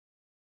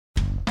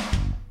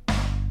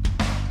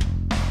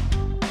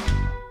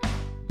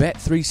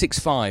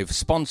Bet365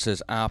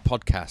 sponsors our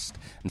podcast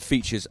and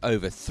features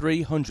over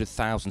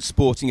 300,000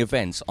 sporting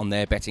events on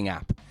their betting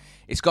app.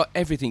 It's got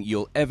everything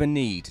you'll ever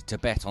need to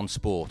bet on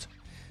sport.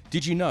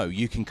 Did you know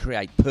you can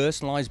create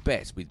personalised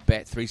bets with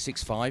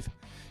Bet365?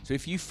 So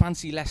if you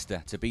fancy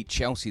Leicester to beat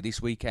Chelsea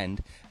this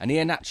weekend and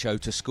Iheanacho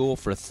to score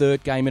for a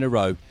third game in a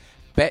row,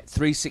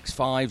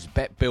 Bet365's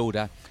Bet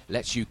Builder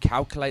lets you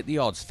calculate the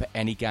odds for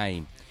any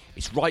game.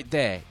 It's right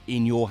there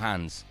in your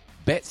hands.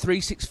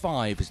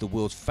 Bet365 is the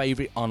world's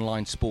favourite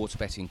online sports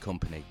betting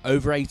company.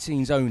 Over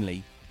 18s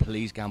only.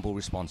 Please gamble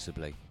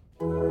responsibly.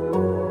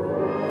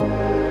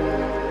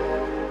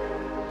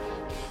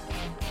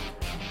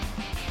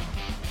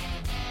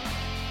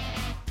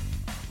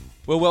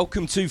 Well,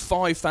 welcome to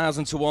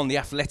 5,000 to 1, the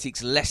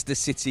Athletics Leicester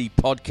City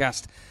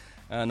podcast.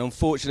 And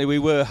unfortunately, we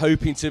were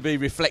hoping to be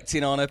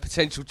reflecting on a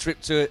potential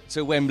trip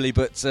to Wembley,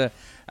 but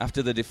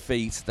after the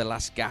defeat, the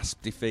last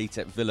gasp defeat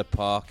at Villa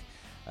Park,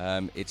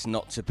 it's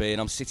not to be.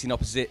 And I'm sitting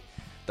opposite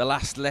the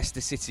last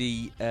Leicester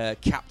City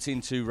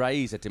captain to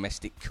raise a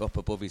domestic cup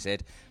above his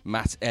head,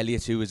 Matt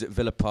Elliott, who was at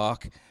Villa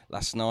Park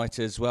last night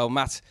as well.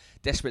 Matt,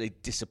 desperately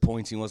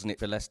disappointing, wasn't it,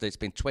 for Leicester? It's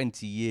been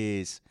 20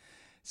 years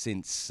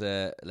since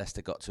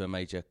Leicester got to a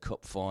major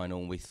cup final,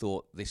 and we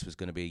thought this was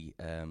going to be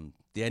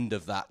the end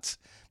of that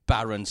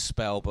barren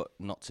spell, but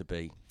not to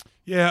be.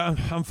 Yeah,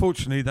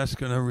 unfortunately, that's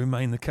going to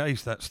remain the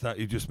case, that stat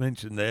you just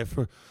mentioned there,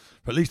 for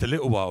at least a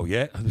little while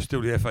yet. There's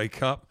still the FA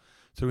Cup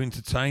to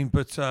entertain,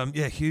 but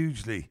yeah,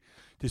 hugely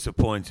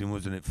disappointing,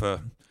 wasn't it,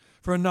 for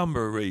a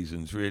number of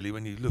reasons, really.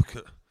 When you look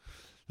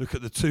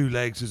at the two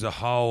legs as a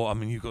whole, I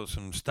mean, you've got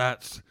some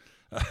stats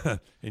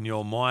in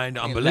your mind,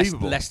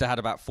 unbelievable. Leicester had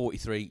about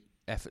 43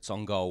 efforts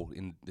on goal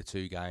in the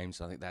two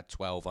games. I think they had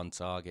 12 on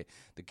target.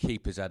 The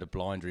keeper's had a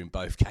blinder in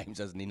both games,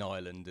 hasn't he, in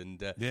Ireland?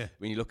 And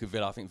when you look at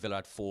Villa, I think Villa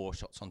had 4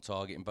 shots on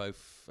target in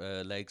both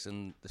legs,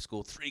 and they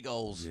scored 3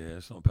 goals. Yeah,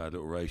 it's not a bad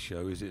little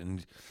ratio, is it?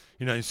 And,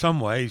 you know, in some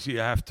ways, you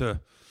have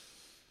to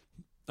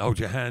hold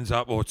your hands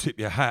up or tip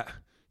your hat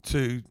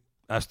to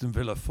Aston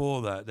Villa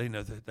for that.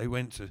 They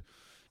went to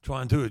try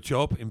and do a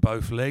job in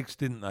both legs,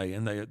 didn't they?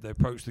 And they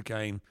approached the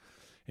game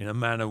in a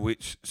manner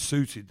which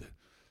suited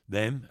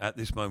them at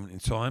this moment in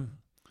time,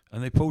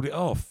 and they pulled it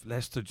off.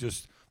 Leicester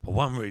just, for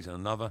one reason or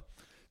another,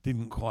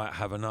 didn't quite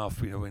have enough.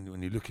 You know,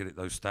 when you look at it,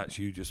 those stats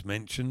you just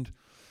mentioned,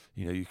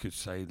 you know, you could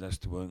say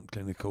Leicester weren't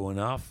clinical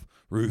enough,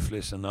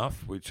 ruthless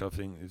enough, which I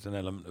think is an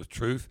element of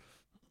truth.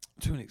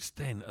 To an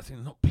extent, I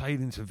think not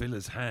played into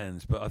Villa's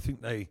hands, but I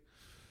think they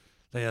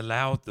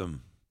allowed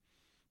them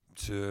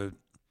to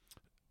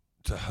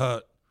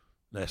hurt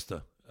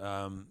Leicester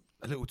a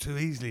little too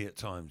easily at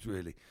times,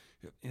 really.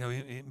 You know,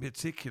 in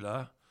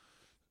particular,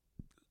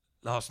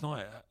 last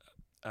night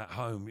at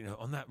home, you know,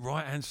 on that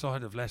right-hand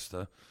side of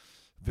Leicester,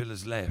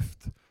 Villa's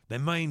left, their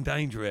main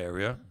danger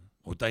area,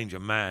 or danger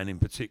man in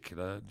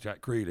particular,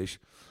 Jack Grealish,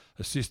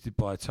 assisted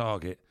by a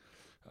target,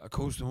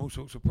 caused them all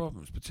sorts of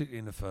problems, particularly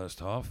in the first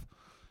half.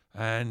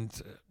 And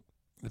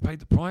they paid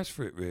the price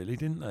for it, really,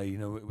 didn't they? You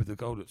know, with the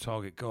goal that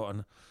Target got,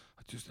 and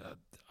I just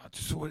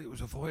thought it was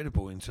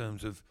avoidable in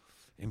terms of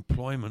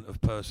employment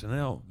of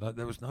personnel. Like,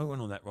 there was no one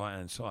on that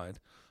right-hand side.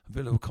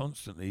 Villa were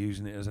constantly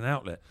using it as an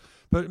outlet.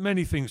 But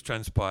many things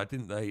transpired,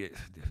 didn't they?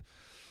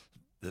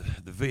 The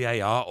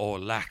VAR, or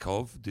lack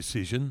of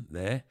decision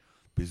there,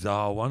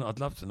 bizarre one. I'd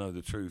love to know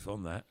the truth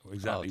on that,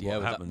 exactly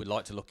what happened. We'd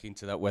like to look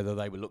into that, whether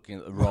they were looking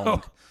at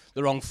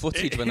the wrong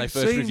footage when they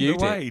first reviewed it. It seemed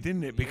the way,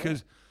 didn't it?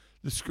 Because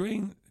the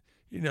screen,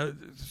 you know,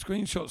 the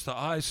screenshots that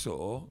I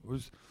saw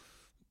was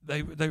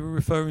they were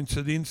referring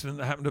to the incident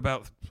that happened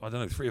about,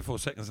 3 or 4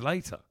 seconds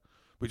later,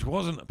 which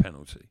wasn't a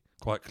penalty,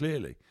 quite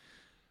clearly.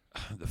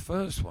 The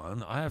first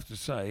one, I have to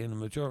say, and the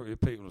majority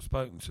of people I've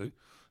spoken to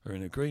are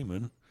in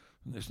agreement,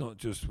 and it's not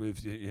just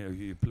with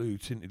your blue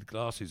tinted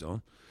glasses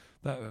on,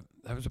 that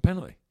was a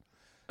penalty.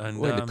 And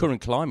well, in the current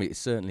climate, it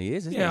certainly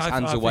is, isn't it? His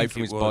hands away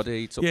from his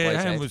body, took his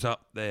hand was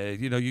up there.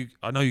 You know,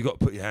 I know you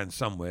got to put your hands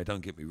somewhere.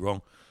 Don't get me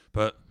wrong,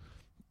 but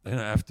they don't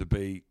have to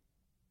be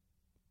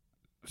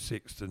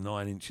 6 to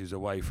 9 inches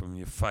away from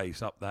your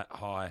face, up that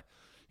high.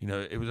 You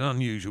know, it was an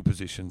unusual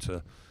position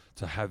to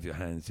have your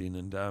hands in,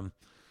 and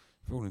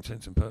for all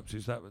intents and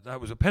purposes, that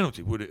was a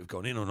penalty. Would it have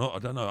gone in or not? I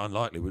don't know.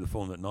 Unlikely with the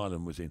form that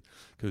Nyland was in,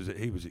 because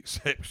he was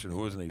exceptional,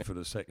 wasn't he, for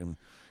the second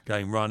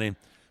game running.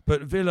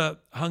 But Villa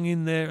hung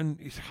in there, and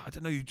I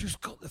don't know, you just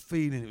got the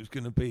feeling it was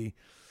going to be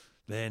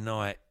their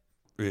night,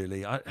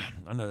 really. I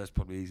know that's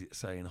probably easy to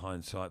say in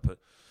hindsight, but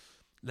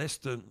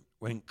Leicester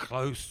went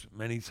close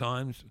many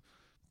times,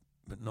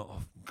 but not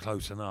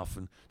close enough.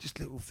 And just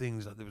little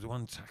things, like there was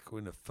one tackle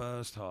in the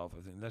first half.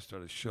 I think Leicester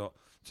had a shot.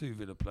 2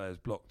 Villa players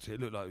blocked it. It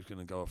looked like it was going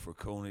to go off for a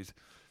corner. It's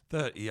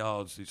 30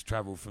 yards, it's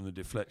travelled from the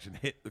deflection,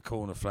 hit the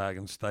corner flag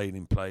and stayed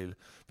in play.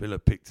 Villa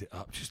picked it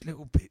up. Just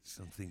little bits.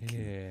 I'm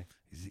thinking,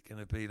 is it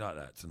going to be like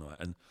that tonight?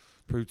 And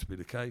proved to be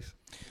the case.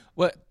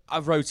 Well,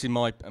 I've wrote in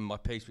my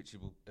piece, which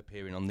will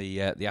appearing on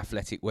the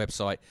Athletic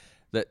website,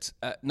 that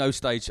at no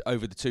stage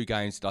over the 2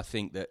 games did I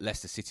think that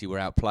Leicester City were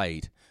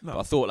outplayed. No. But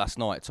I thought last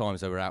night at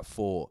times they were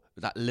outfought.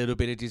 That little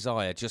bit of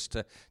desire just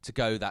to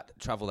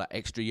travel that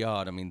extra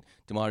yard. I mean,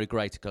 Demarai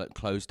Gray to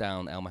close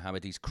down El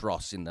Mohammadi's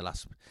cross in the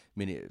last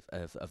minute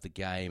of the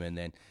game, and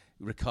then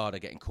Ricardo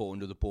getting caught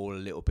under the ball a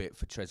little bit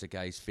for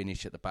Trezeguet's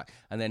finish at the back,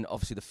 and then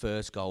obviously the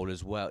first goal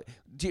as well.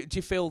 Do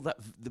you feel that?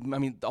 I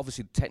mean,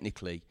 obviously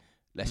technically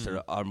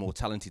Leicester are a more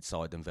talented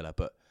side than Villa,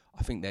 but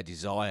I think their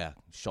desire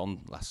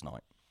shone last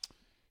night.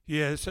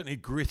 Yeah, it's certainly a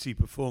gritty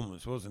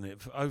performance, wasn't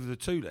it? Over the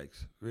 2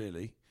 legs,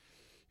 really.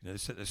 They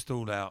set their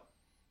stall out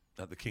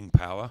at the King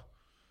Power,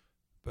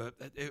 but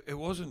it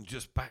wasn't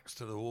just backs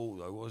to the wall,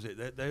 though, was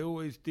it? They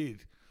always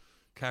did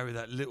carry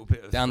that little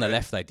bit of down threat, the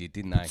left. They did,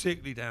 didn't they?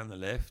 Particularly down the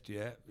left,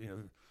 yeah.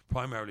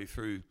 Primarily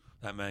through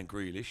that man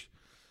Grealish,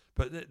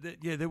 but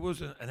there was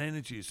an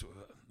energy, sort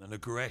of an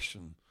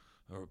aggression,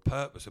 or a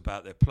purpose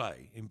about their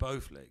play in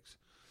both legs.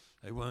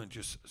 They weren't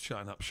just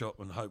shutting up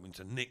shop and hoping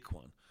to nick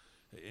one.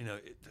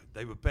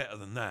 They were better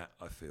than that,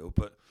 I feel.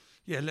 But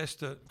yeah,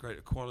 Leicester,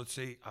 greater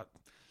quality.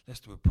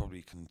 Leicester would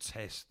probably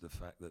contest the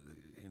fact that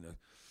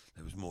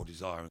there was more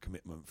desire and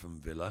commitment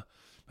from Villa.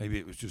 Maybe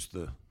it was just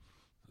the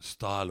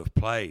style of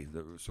play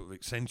that sort of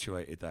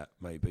accentuated that,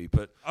 maybe.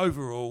 But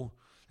overall,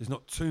 there's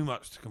not too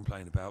much to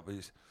complain about.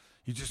 But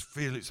you just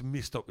feel it's a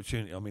missed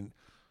opportunity. I mean,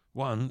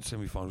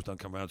 semi-finals don't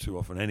come around too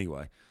often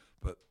anyway.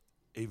 But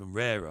even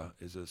rarer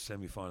is a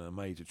semi-final, a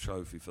major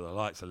trophy for the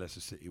likes of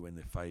Leicester City when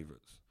they're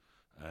favourites.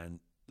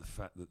 And the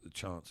fact that the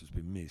chance has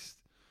been missed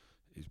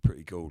is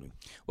pretty galling.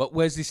 Well,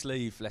 where's this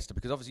leave Leicester?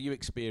 Because obviously you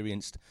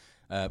experienced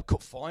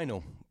cup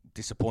final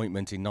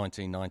disappointment in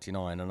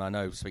 1999, and I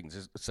know, speaking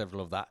to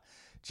several of that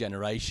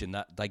generation,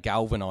 that they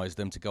galvanised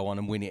them to go on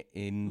and win it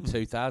in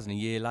 2000, a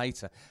year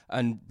later.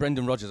 And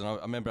Brendan Rodgers, and I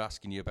remember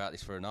asking you about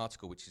this for an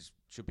article which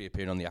should be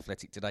appearing on The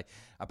Athletic today,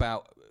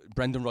 about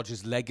Brendan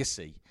Rodgers'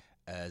 legacy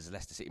as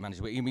Leicester City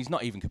manager. I mean, he's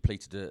not even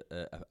completed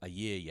a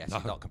year yet. No.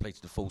 He's not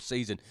completed a full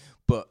season,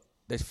 but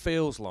it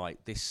feels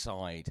like this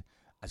side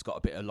has got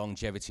a bit of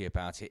longevity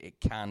about it.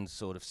 It can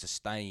sort of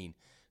sustain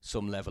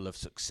some level of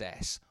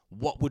success.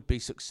 What would be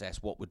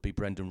success? What would be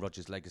Brendan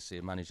Rodgers' legacy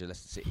as manager of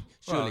Leicester City?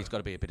 Surely it's got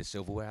to be a bit of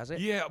silverware, has it?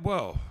 Yeah,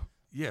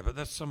 but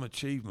that's some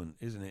achievement,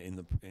 isn't it,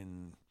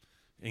 in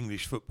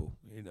English football?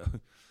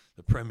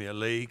 The Premier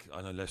League.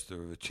 I know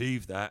Leicester have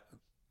achieved that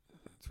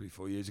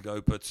 3-4 years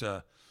ago, but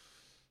certainly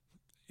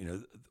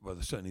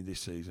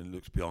this season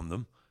looks beyond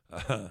them.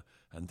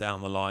 And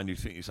down the line, you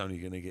think it's only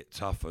going to get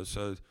tougher.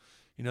 So,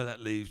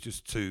 that leaves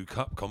just 2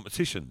 cup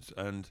competitions.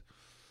 And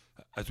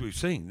as we've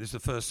seen, this is the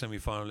first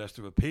semi-final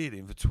Leicester appeared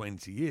in for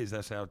 20 years.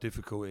 That's how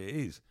difficult it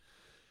is.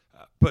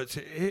 But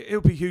he'll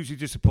be hugely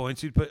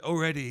disappointed. But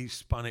already he's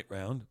spun it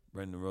round,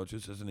 Brendan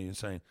Rodgers, hasn't he? And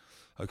saying,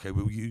 OK,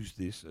 we'll use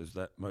this as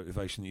that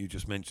motivation that you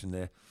just mentioned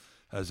there,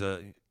 as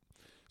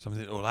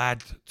something that will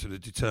add to the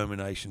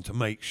determination to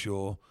make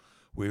sure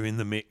we're in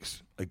the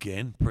mix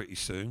again pretty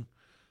soon.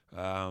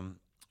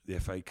 The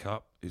FA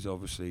Cup is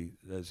obviously,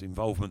 there's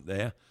involvement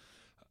there,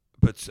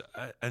 but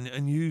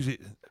and use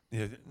it,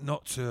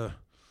 not to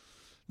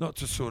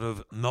sort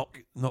of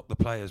knock the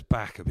players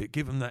back a bit,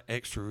 give them that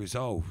extra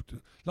resolve,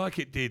 like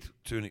it did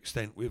to an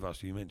extent with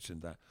us. You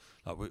mentioned that,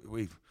 like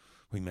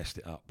we messed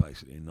it up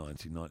basically in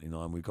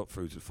 1999. We got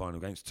through to the final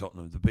against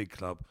Tottenham, the big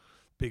club,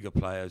 bigger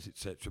players,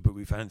 etc. But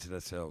we fancied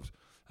ourselves,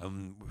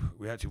 and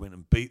we actually went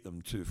and beat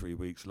them 2 or 3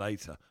 weeks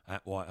later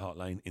at White Hart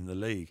Lane in the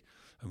league,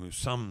 and with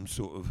some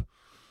sort of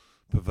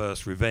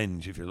perverse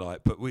revenge, if you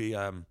like, but we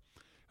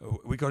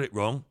got it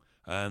wrong.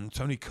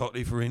 Tony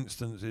Cotley, for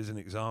instance, is an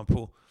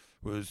example,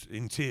 was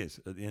in tears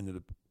at the end of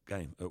the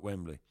game at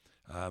Wembley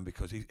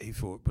because he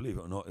thought, believe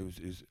it or not, it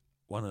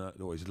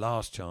was his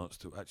last chance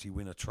to actually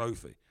win a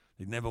trophy.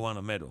 He'd never won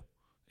a medal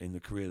in the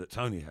career that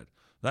Tony had.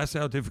 That's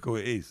how difficult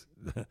it is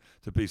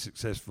to be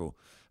successful.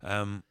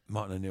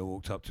 Martin O'Neill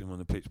walked up to him on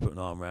the pitch, put an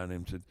arm around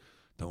him, said,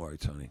 "Don't worry,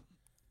 Tony,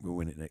 we'll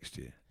win it next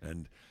year."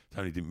 And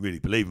Tony didn't really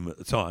believe him at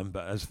the time,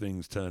 but as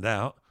things turned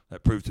out,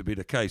 that proved to be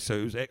the case. So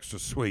it was extra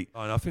sweet.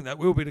 And I think that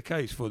will be the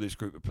case for this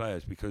group of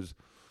players because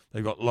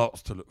they've got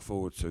lots to look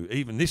forward to.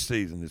 Even this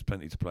season, there's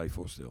plenty to play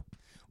for still.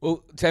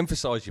 Well, to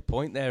emphasise your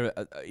point there,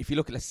 if you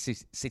look at Leicester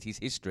City's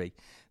history,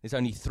 there's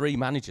only 3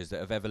 managers that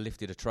have ever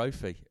lifted a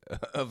trophy,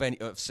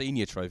 of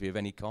senior trophy of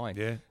any kind.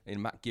 Yeah.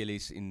 In Matt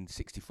Gillies in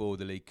 '64,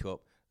 the League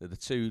Cup. The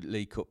 2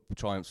 League Cup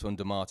triumphs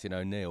under Martin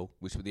O'Neill,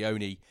 which were the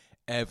only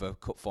ever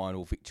cup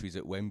final victories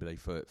at Wembley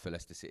for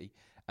Leicester City.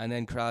 And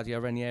then Claudio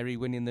Ranieri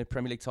winning the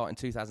Premier League title in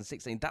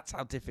 2016. That's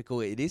how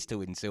difficult it is to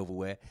win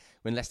silverware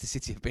when Leicester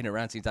City have been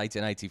around since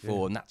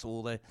 1884, and that's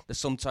all the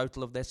sum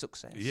total of their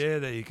success. Yeah,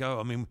 there you go.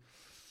 I mean,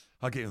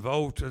 I get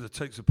involved to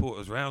take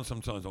supporters around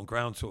sometimes on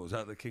ground tours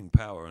out of the King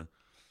Power and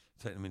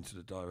take them into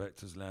the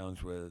directors'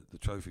 lounge where the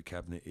trophy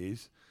cabinet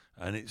is,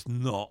 and it's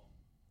not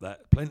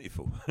that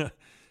plentiful.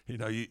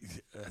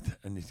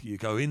 You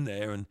go in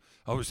there, and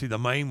obviously the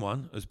main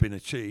one has been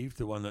achieved,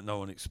 the one that no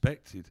one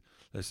expected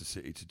Leicester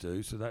City to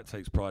do, so that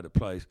takes pride of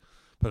place.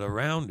 But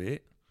around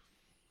it,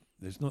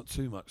 there's not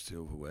too much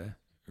silverware,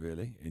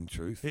 really, in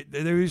truth.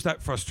 There is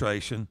that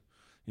frustration,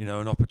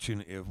 an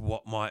opportunity of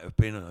what might have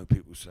been. I know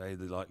people say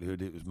the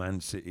likelihood it was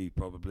Man City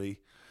probably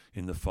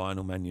in the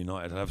final, Man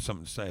United. I have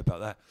something to say about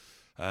that.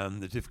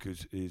 The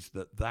difficulty is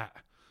that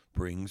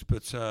brings.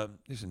 But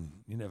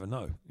listen, you never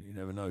know. You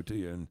never know, do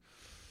you?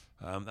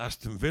 And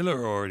Aston Villa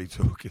are already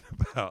talking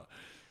about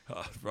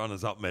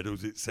runners-up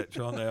medals,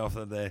 etc., aren't they,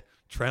 after their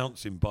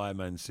trouncing by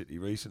Man City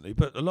recently.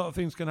 But a lot of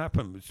things can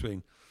happen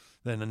between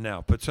then and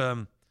now. But,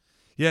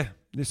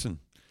 listen,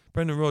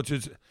 Brendan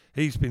Rodgers,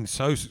 he's been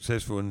so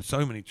successful and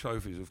so many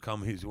trophies have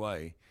come his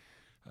way,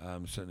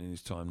 certainly in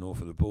his time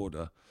north of the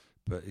border.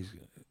 But he's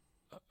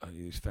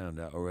found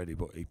out already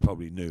what he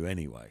probably knew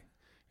anyway.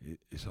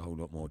 It's a whole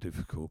lot more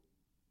difficult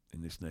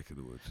in this neck of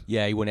the woods.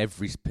 Yeah, he won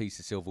every piece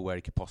of silverware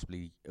he could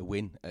possibly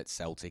win at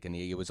Celtic, and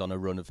he was on a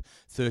run of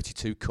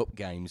 32 cup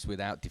games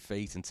without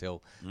defeat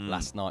until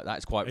last night.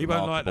 That's quite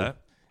remarkable. He won't like that.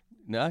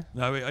 No?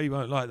 No, he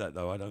won't like that,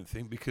 though, I don't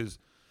think, because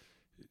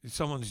if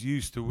someone's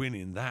used to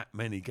winning that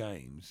many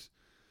games,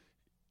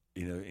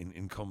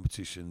 in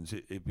competitions,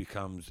 it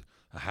becomes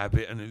a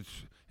habit, and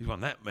he's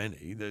won that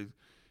many.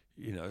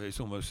 It's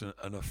almost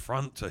an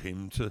affront to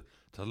him to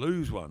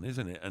lose one,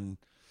 isn't it? And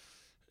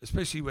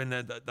especially when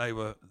they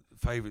were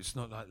favourites,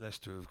 not like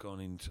Leicester have gone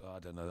into, I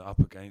don't know, up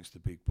against the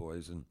big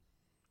boys and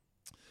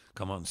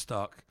come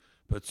unstuck.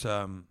 But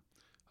I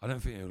don't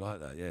think he'll like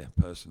that,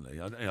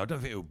 personally. I don't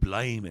think he'll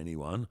blame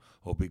anyone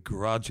or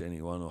begrudge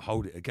anyone or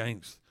hold it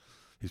against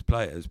his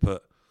players,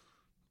 but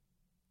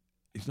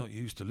he's not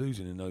used to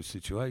losing in those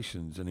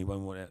situations, and he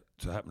won't want it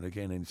to happen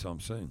again anytime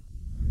soon.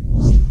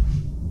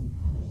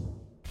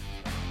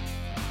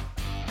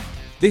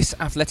 This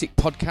Athletic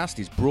podcast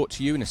is brought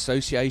to you in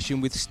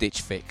association with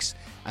Stitch Fix,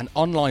 an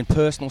online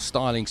personal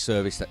styling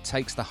service that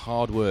takes the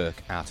hard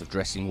work out of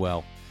dressing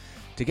well.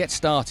 To get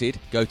started,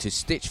 go to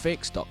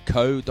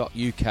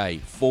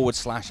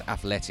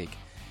stitchfix.co.uk/athletic.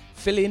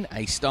 Fill in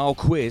a style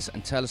quiz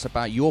and tell us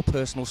about your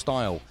personal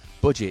style,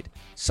 budget,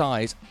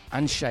 size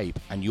and shape,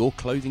 and your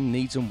clothing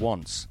needs and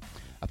wants.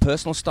 A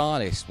personal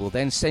stylist will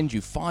then send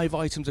you 5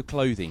 items of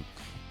clothing,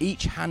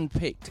 each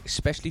hand-picked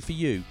especially for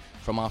you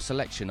from our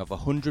selection of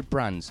 100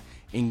 brands,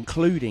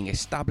 including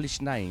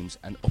established names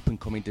and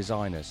up-and-coming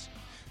designers.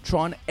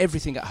 Try on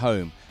everything at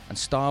home and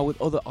style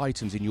with other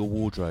items in your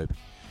wardrobe.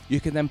 You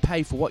can then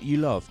pay for what you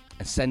love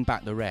and send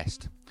back the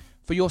rest.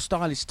 For your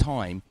stylist's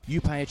time, you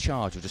pay a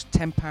charge of just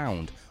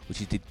 £10, which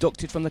is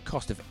deducted from the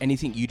cost of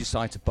anything you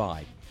decide to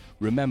buy.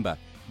 Remember,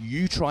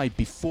 you try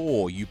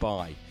before you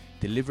buy.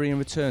 Delivery and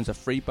returns are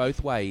free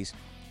both ways,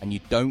 and you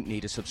don't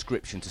need a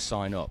subscription to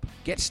sign up.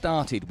 Get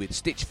started with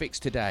Stitch Fix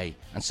today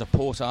and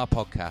support our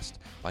podcast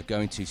by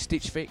going to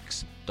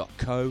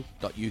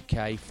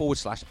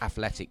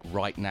stitchfix.co.uk/athletic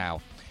right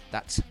now.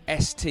 That's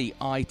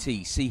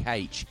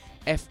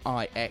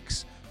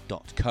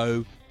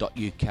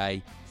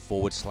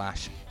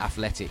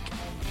stitchfix.co.uk/athletic.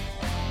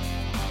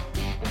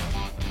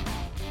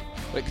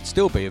 Well, it could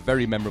still be a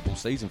very memorable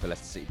season for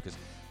Leicester City because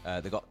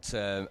they got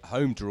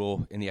home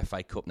draw in the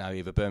FA Cup now,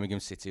 either Birmingham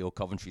City or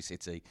Coventry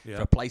City,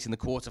 for a place in the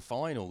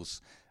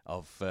quarter-finals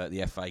of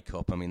the FA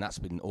Cup. I mean, that's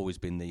always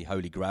been the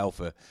holy grail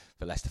for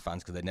Leicester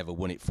fans because they've never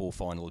won it, 4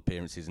 final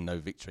appearances and no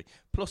victory.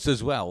 Plus,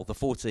 as well, the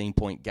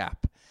 14-point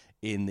gap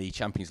in the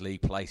Champions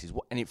League places.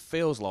 And it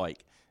feels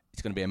like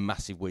it's going to be a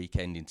massive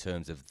weekend in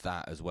terms of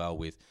that as well,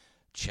 with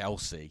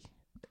Chelsea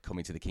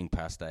coming to the King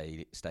Power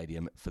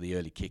Stadium for the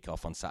early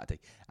kick-off on Saturday,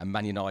 and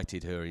Man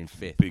United, who are in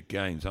 5th, big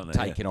games, aren't they?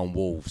 Taking on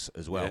Wolves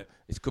as well. Yeah.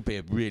 It could be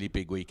a really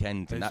big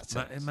weekend in that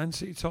sense. Man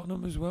City,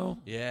 Tottenham as well,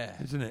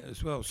 isn't it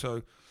as well?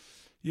 So,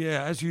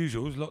 as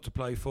usual, there's a lot to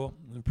play for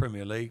in the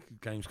Premier League.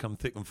 Games come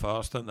thick and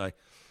fast, don't they?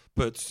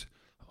 But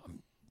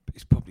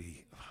it's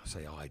probably, I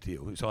say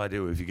ideal. It's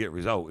ideal if you get a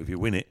result, if you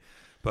win it.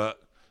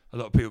 But a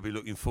lot of people will be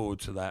looking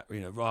forward to that,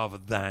 rather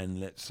than,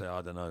 let's say,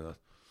 I don't know,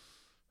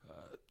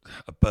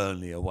 a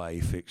Burnley away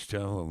fixture.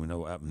 Well, we know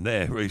what happened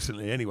there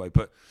recently anyway.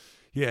 But,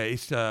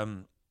 it's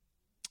people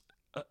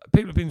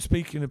have been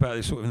speaking about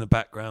this sort of in the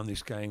background,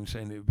 this game,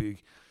 saying it would be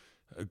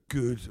a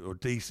good or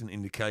decent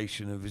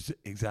indication of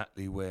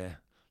exactly where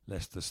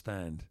Leicester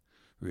stand,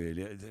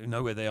 really. They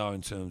know where they are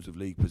in terms of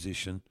league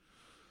position,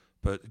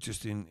 but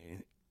just in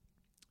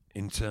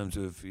terms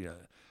of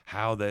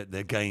how their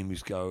game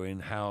is going,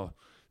 how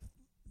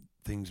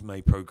things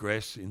may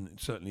progress,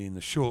 certainly in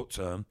the short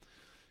term,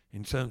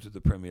 in terms of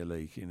the Premier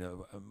League,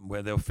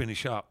 where they'll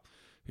finish up.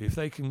 If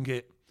they can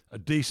get a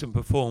decent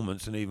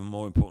performance and even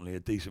more importantly, a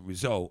decent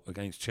result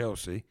against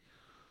Chelsea,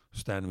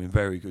 stand them in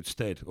very good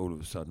stead all of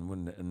a sudden,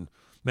 wouldn't it? And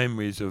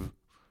memories of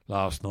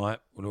last night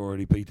would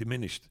already be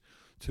diminished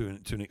to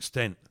an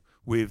extent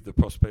with the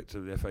prospect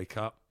of the FA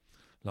Cup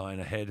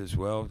lying ahead as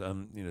well.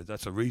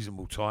 That's a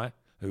reasonable tie,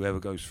 whoever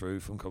goes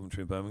through from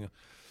Coventry and Birmingham.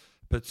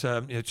 But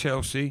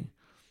Chelsea,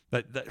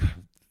 that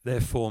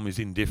their form is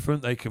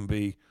indifferent. They can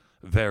be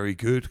very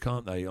good,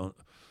 can't they, on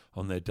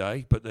their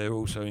day, but they're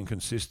also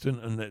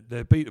inconsistent and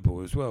they're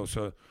beatable as well.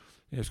 So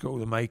it's got all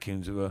the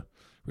makings of a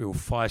real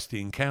feisty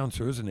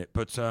encounter, isn't it?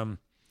 But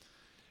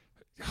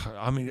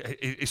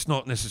it's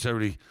not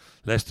necessarily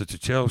Leicester to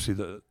Chelsea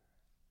that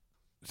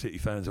City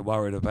fans are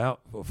worried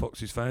about, or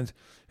Foxes fans,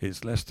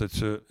 it's Leicester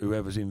to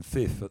whoever's in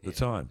fifth at the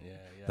time. Yeah.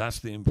 That's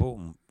the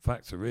important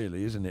factor,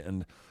 really, isn't it?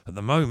 And at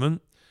the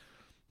moment,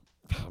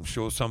 I'm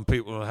sure some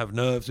people will have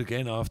nerves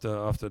again after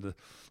the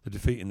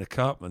defeat in the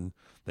Cup, and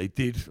they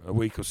did a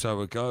week or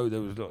so ago.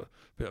 There was a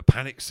bit of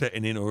panic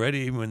setting in already,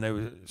 even when they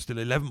were still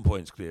 11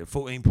 points clear,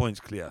 14 points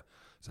clear.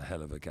 It's a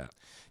hell of a gap.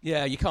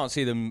 Yeah, you can't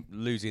see them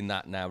losing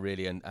that now,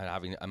 really, and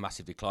having a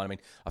massive decline. I mean,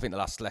 I think the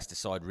last Leicester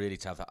side really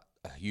to have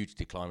a huge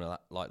decline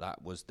like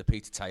that was the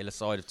Peter Taylor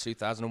side of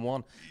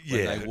 2001,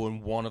 when they won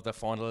one of their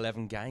final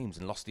 11 games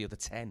and lost the other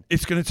 10.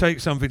 It's going to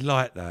take something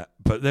like that,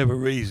 but there were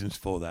reasons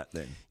for that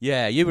then.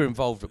 Yeah, you were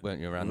involved,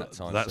 weren't you, around that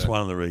time? That's one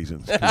of the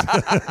reasons,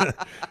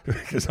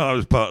 because I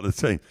was part of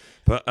the team.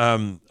 But I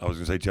was going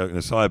to say, joking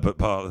aside, but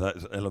part of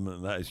that element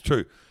of that is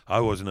true. I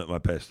wasn't at my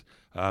best,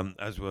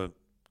 as were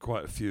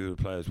quite a few of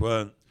the players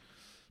weren't.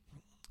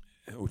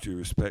 All due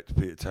respect to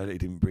Peter Taylor, he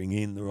didn't bring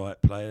in the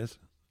right players,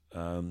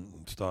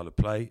 style of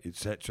play,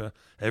 etc.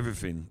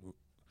 Everything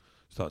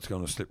starts to go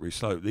on a slippery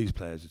slope. These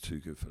players are too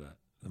good for that.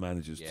 The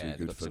manager's too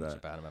good for that.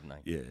 About him, haven't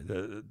they?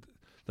 Yeah,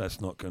 that's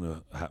not going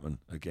to happen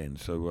again.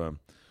 So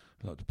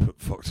I'd like to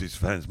put Foxes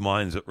fans'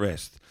 minds at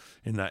rest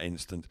in that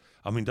instant.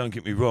 I mean, don't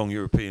get me wrong,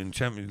 European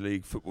Champions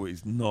League football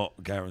is not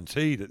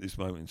guaranteed at this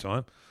moment in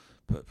time,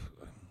 but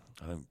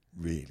I don't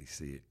really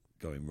see it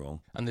going wrong.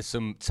 And there's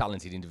some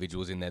talented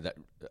individuals in there that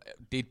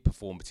did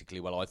perform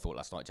particularly well, I thought,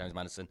 last night. James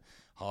Maddison,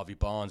 Harvey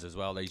Barnes as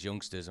well, these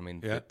youngsters. I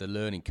mean, the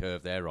learning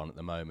curve they're on at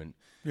the moment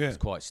is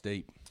quite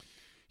steep.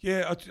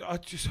 Yeah, I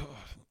just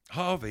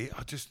Harvey,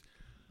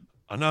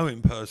 I know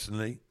him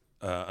personally.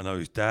 I know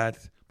his dad,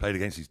 played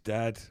against his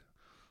dad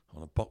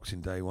on a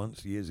Boxing Day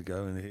once, years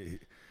ago, and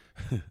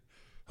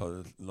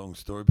long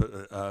story, but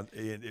I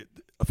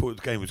thought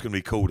the game was going to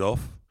be called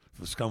off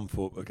for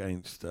Scunthorpe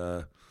against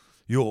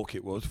York.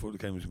 It was. Thought the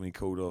game was going to be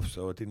called off,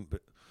 so I didn't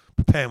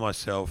prepare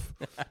myself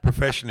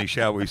professionally,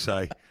 shall we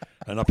say,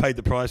 and I paid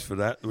the price for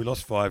that. We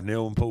lost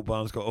 5-0 and Paul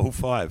Barnes got all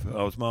 5.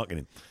 I was marking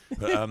him,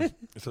 but,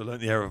 so I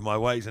learnt the error of my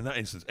ways in that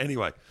instance.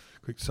 Anyway,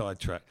 quick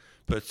sidetrack,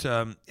 but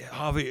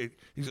Harvey,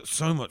 he's got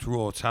so much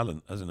raw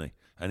talent, hasn't he?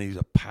 And he's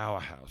a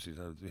powerhouse. He's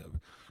a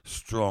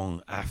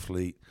strong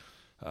athlete.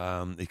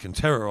 He can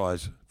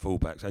terrorise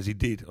fullbacks, as he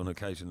did on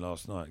occasion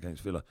last night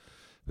against Villa.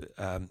 But,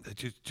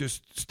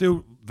 just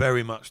still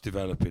very much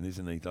developing,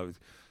 isn't he?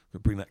 He'll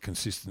bring that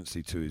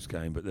consistency to his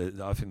game. But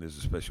I think there's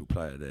a special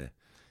player there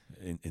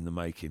in the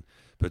making.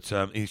 But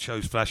he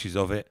shows flashes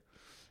of it.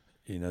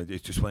 You know,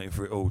 it's just waiting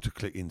for it all to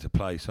click into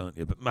place, aren't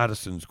you? But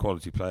Maddison's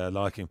quality player, I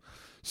like him.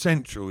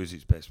 Central is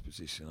his best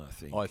position, I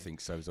think. I think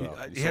so as well.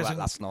 He hasn't,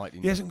 last night.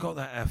 He hasn't got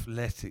that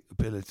athletic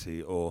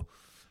ability or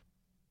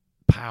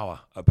power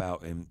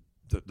about him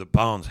that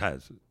Barnes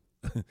has.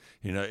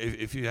 You know,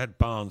 if you had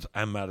Barnes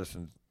and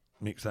Maddison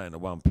mix that into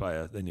one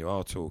player, then you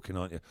are talking,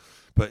 aren't you?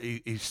 But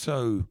he's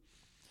so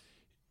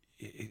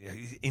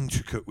he's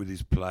intricate with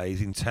his play.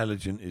 He's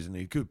intelligent, isn't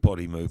he? Good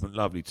body movement,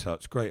 lovely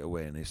touch, great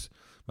awareness.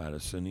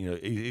 Maddison, you know,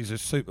 he's a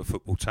super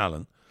football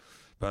talent.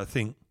 But I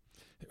think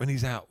when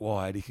he's out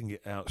wide, he can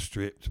get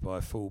outstripped by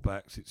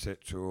fullbacks,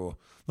 etc., or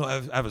not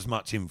have as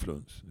much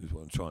influence. Is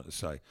what I'm trying to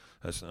say.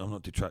 I'm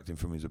not detracting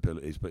from his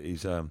abilities, but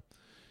he's an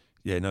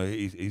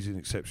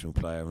exceptional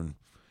player, and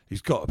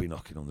he's got to be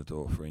knocking on the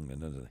door for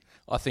England, hasn't he?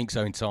 I think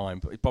so in time,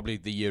 but probably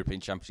the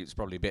European Championship is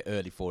probably a bit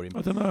early for him.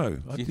 I don't know.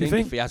 Do you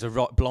think if he has a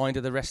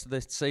blinder the rest of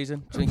the season,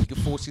 do you think he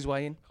can force his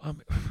way in?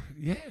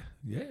 Yeah,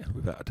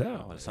 without a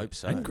doubt. Oh, let's hope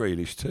so. And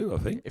Grealish too, I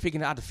think. If he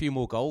can add a few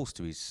more goals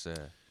to his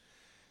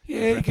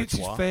he gets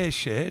his fair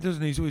share,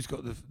 doesn't he? He's always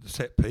got the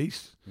set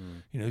piece.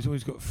 You know, he's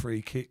always got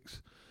free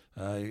kicks.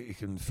 He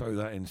can throw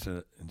that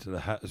into the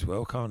hat as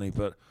well, can't he?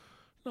 But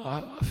no,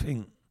 I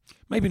think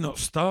maybe not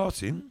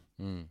starting,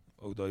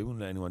 although he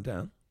wouldn't let anyone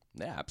down.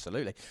 Yeah,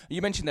 absolutely.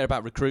 You mentioned there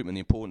about recruitment, the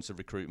importance of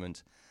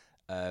recruitment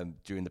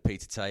during the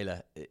Peter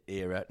Taylor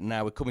era.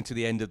 Now we're coming to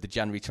the end of the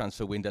January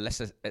transfer window.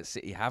 Leicester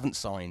City haven't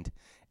signed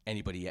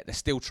anybody yet. They're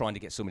still trying to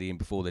get somebody in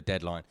before the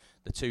deadline.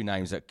 The two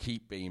names that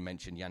keep being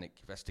mentioned, Yannick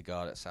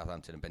Vestergaard at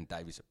Southampton and Ben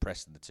Davies at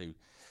Preston, the two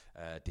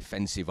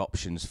defensive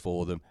options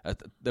for them.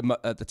 At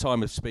the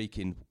time of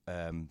speaking,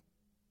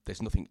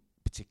 there's nothing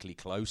particularly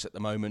close at the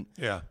moment.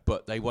 Yeah.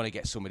 But they want to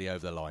get somebody over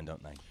the line,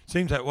 don't they?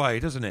 Seems that way,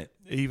 doesn't it?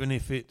 Even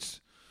if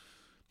it's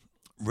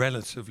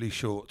relatively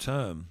short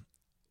term.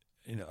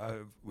 You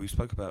know, we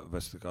spoke about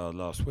Vestergaard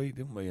last week,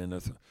 didn't we? And I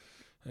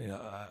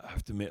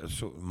have to admit, I was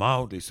sort of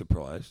mildly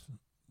surprised.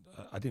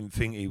 I didn't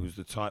think he was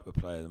the type of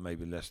player that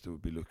maybe Leicester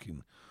would be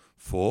looking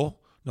for.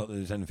 Not that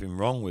there's anything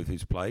wrong with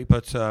his play,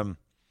 but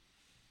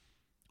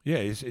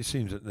it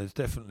seems that there's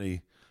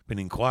definitely been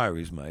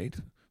inquiries made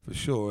for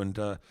sure. And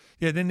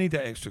they need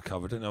that extra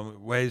cover. Don't know.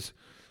 Wes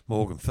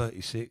Morgan,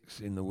 36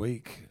 in the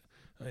week.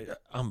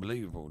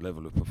 Unbelievable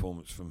level of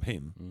performance from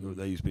him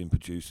that he's been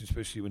producing,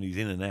 especially when he's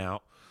in and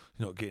out,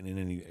 not getting in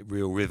any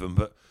real rhythm,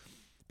 but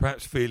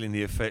perhaps feeling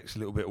the effects, a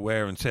little bit of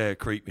wear and tear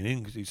creeping in,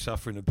 because he's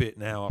suffering a bit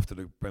now after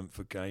the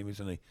Brentford game,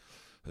 isn't he,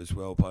 as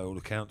well, by all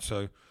accounts.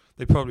 So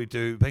they probably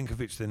do.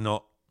 Benkovic, they're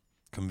not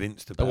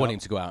convinced about. They want him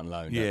to go out on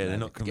loan. Yeah, they're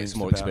not convinced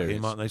about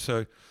him, aren't they?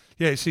 So,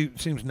 yeah, it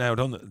seems nailed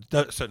on.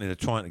 Certainly they're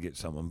trying to get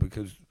someone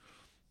because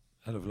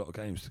hell of a lot of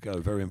games to go.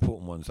 Very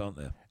important ones, aren't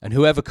there? And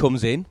whoever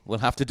comes in will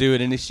have to do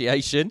an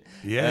initiation.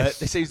 Yes.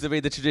 This seems to be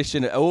the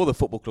tradition at all the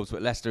football clubs,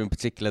 but Leicester in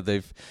particular,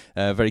 they've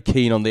very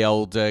keen on the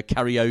old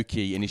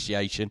karaoke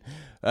initiation.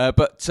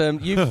 But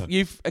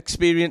you've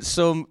experienced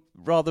some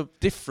rather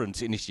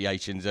different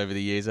initiations over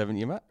the years, haven't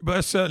you, Matt? But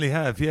I certainly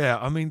have, yeah.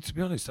 I mean, to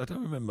be honest, I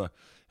don't remember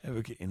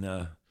ever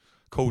getting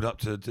called up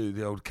to do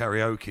the old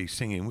karaoke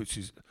singing, which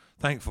is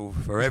thankful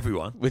for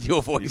everyone. With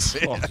your voice.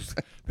 Oh, just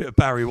a bit of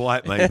Barry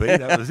White, maybe.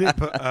 That was it.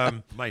 But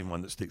the main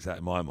one that sticks out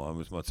in my mind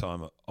was my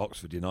time at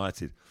Oxford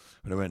United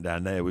when I went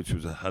down there, which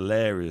was a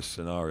hilarious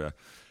scenario.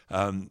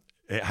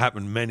 It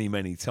happened many,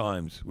 many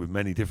times with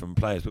many different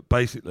players. But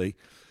basically,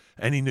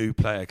 any new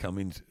player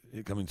coming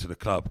to the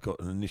club got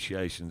an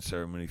initiation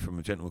ceremony from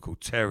a gentleman called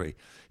Terry.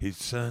 His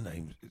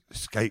surname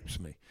escapes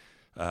me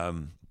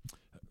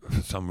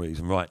for some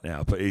reason right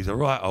now, but he's a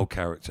right old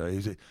character.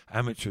 He's an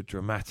amateur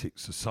dramatic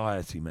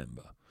society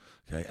member,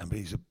 okay, and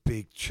he's a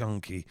big,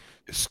 chunky,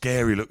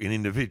 scary-looking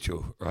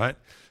individual, right?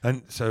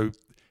 And so,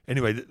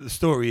 anyway, the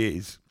story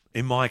is,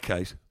 in my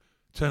case,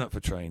 turn up for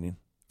training,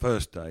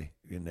 first day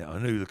in there. I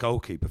knew the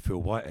goalkeeper,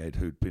 Phil Whitehead,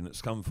 who'd been at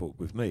Scunthorpe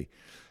with me,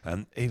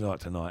 and he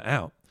liked a night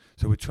out.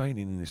 So we're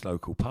training in this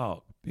local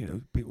park, you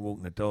know, people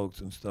walking their dogs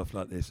and stuff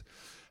like this,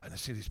 and I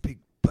see this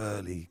big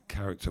burly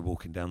character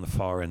walking down the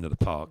far end of the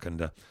park,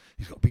 and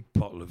he's got a big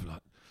bottle of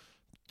like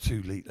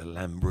 2-litre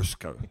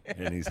Lambrusco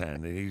in his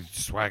hand, and he's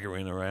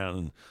swaggering around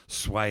and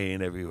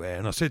swaying everywhere.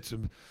 And I said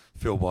to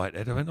Phil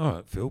Whitehead, I went, all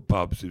right, Phil,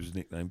 Bubs, who's his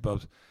nickname,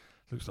 Bubs,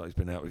 looks like he's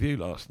been out with you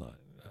last night.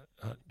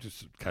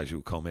 Just a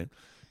casual comment.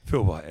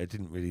 Phil Whitehead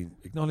didn't really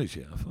acknowledge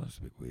it. I thought that's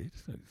a bit weird.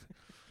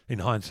 In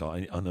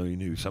hindsight, I know he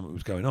knew something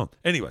was going on.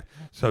 Anyway,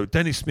 so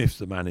Dennis Smith's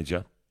the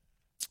manager,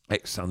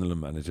 ex-Sunderland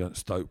manager,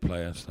 Stoke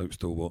player, Stoke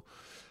stalwart.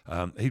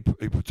 He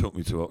took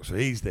me to Oxford.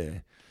 He's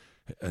there.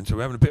 And so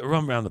we're having a bit of a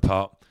run around the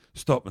park,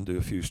 stop and do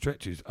a few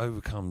stretches. Over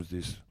comes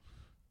this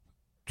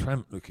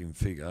tramp-looking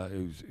figure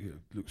who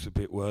looks a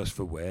bit worse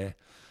for wear,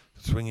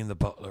 swinging the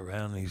bottle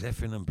around, and he's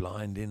effing and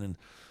blinding, and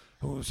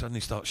all of a sudden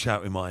he starts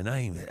shouting my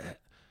name.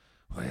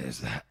 Where's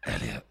that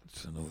Elliot?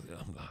 And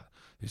I'm like,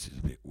 this is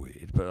a bit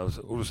weird, but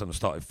all of a sudden I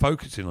started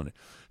focusing on it.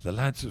 The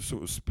lads have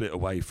sort of split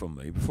away from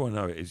me. Before I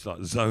know it, he's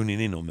like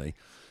zoning in on me,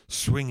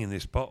 swinging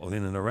this bottle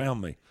in and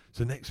around me.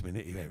 So next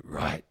minute he went,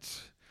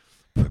 right,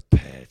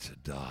 prepare to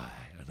die.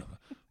 And I'm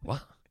like,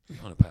 what?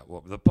 You're on about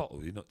what? With a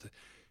bottle? You're not.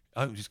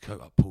 Opens his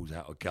coat up, pulls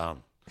out a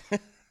gun,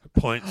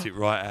 points it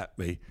right at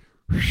me.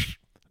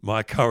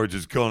 My courage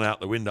has gone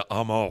out the window.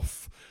 I'm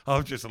off.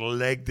 I've just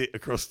legged it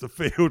across the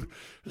field.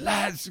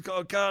 Lads, he's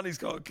got a gun. He's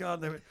got a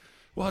gun. They went,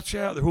 watch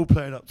out. They're all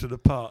playing up to the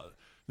part.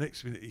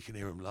 Next minute, you can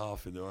hear them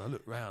laughing. I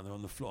look round. They're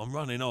on the floor. I'm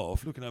running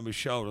off, looking over my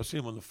shoulder. I see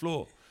them on the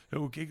floor. They're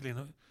all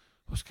giggling.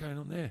 What's going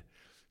on there?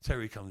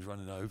 Terry comes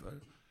running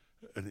over,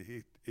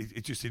 and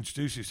he just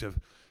introduced himself.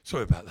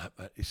 Sorry about that,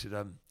 Matt. He said,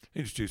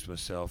 introduced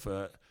myself,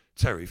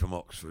 Terry from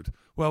Oxford.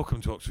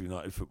 Welcome to Oxford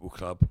United Football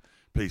Club.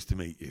 Pleased to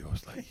meet you. I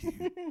was like, you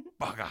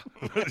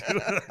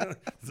bugger.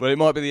 Well, it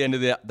might be the end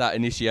of that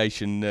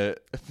initiation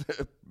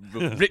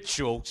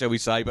ritual, shall we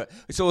say, but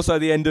it's also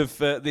the end of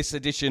this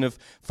edition of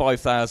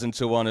 5,000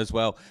 to 1 as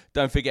well.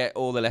 Don't forget,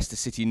 all the Leicester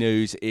City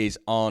news is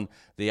on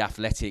the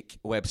Athletic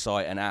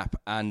website and app,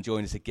 and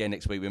join us again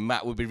next week when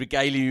Matt will be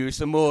regaling you with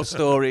some more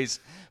stories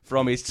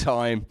from his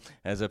time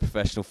as a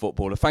professional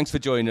footballer. Thanks for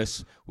joining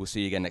us. We'll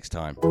see you again next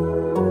time.